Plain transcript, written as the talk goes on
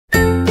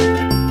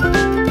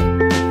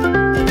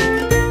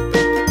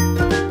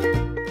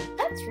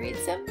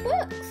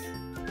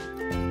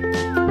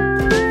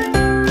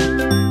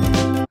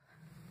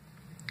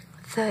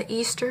A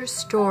Easter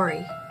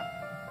Story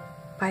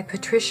by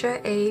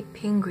Patricia A.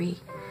 Pingree,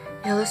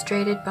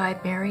 illustrated by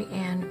Mary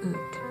Ann Oot.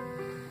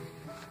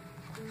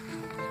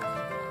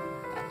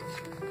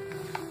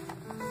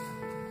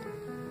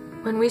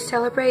 When we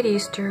celebrate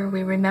Easter,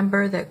 we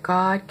remember that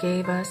God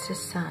gave us His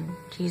Son,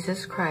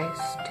 Jesus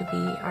Christ, to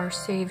be our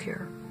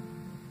Savior.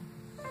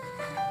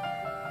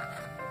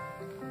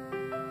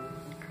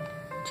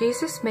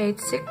 Jesus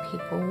made sick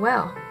people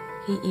well.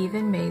 He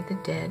even made the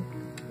dead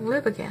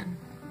live again.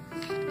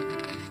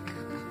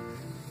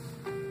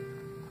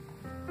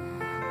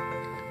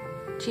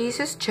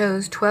 Jesus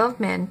chose 12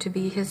 men to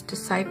be His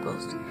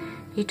disciples.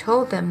 He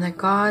told them that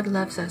God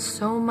loves us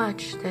so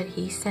much that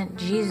He sent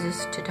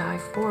Jesus to die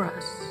for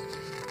us.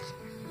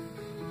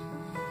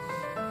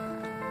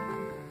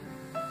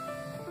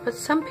 But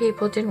some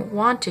people didn't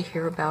want to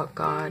hear about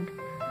God.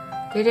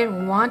 They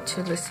didn't want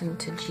to listen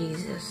to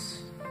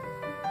Jesus.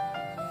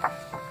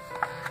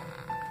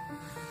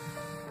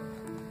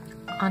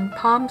 On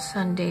Palm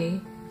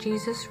Sunday,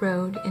 Jesus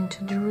rode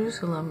into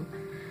Jerusalem.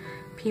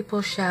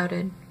 People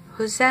shouted,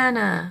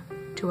 "Hosanna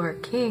to our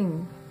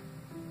King."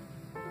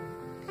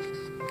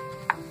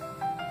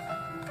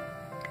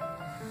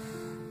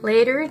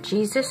 Later,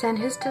 Jesus and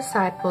His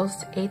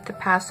disciples ate the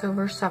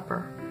Passover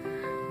supper.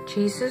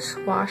 Jesus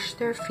washed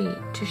their feet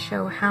to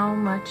show how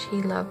much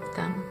He loved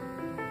them.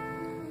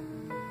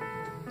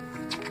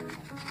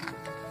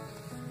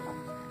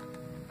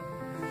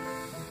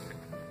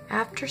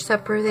 After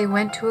supper, they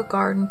went to a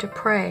garden to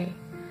pray,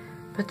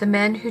 but the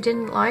men who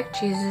didn't like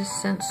Jesus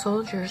sent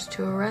soldiers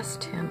to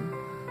arrest Him.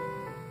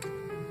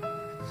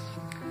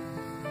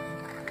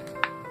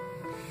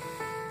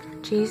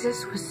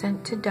 Jesus was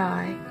sent to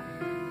die.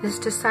 His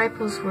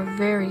disciples were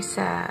very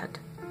sad,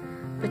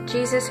 but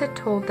Jesus had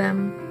told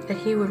them that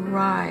He would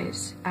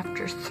rise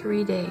after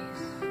 3 days.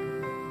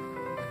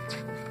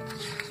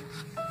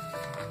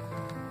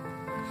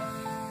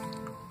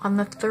 On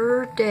the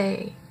third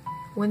day,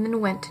 women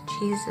went to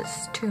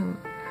Jesus' tomb.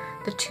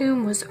 The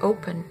tomb was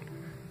open.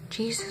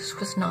 Jesus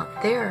was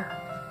not there.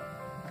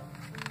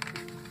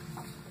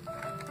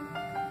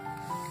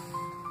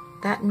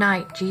 That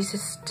night,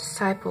 Jesus'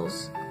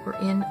 disciples were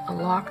in a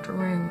locked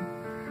room.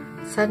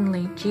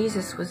 Suddenly,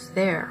 Jesus was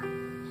there.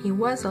 He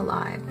was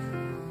alive.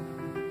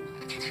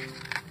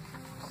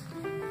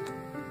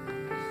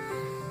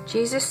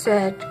 Jesus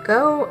said,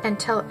 "Go and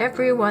tell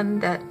everyone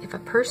that if a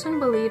person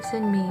believes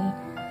in me,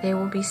 they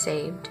will be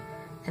saved,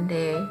 and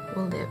they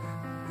will live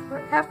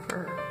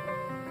forever."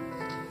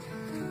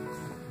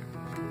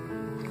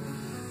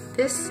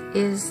 This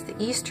is the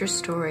Easter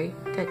story,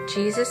 that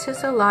Jesus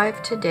is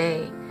alive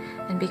today,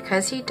 and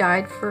because He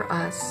died for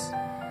us,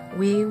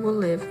 we will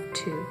live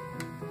too.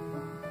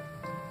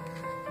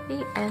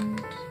 The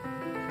end.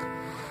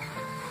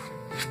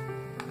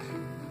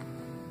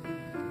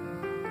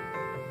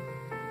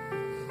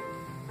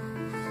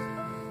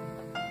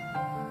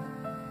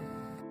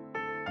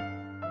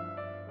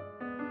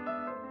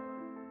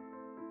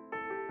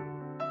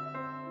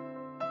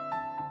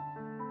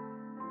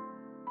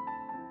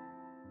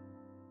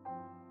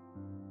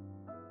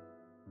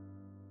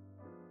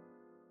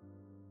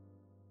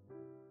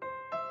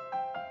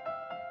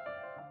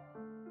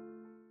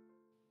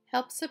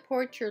 Help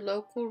support your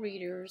local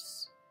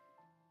readers.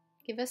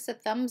 Give us a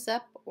thumbs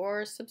up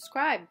or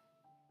subscribe.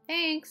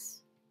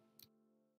 Thanks!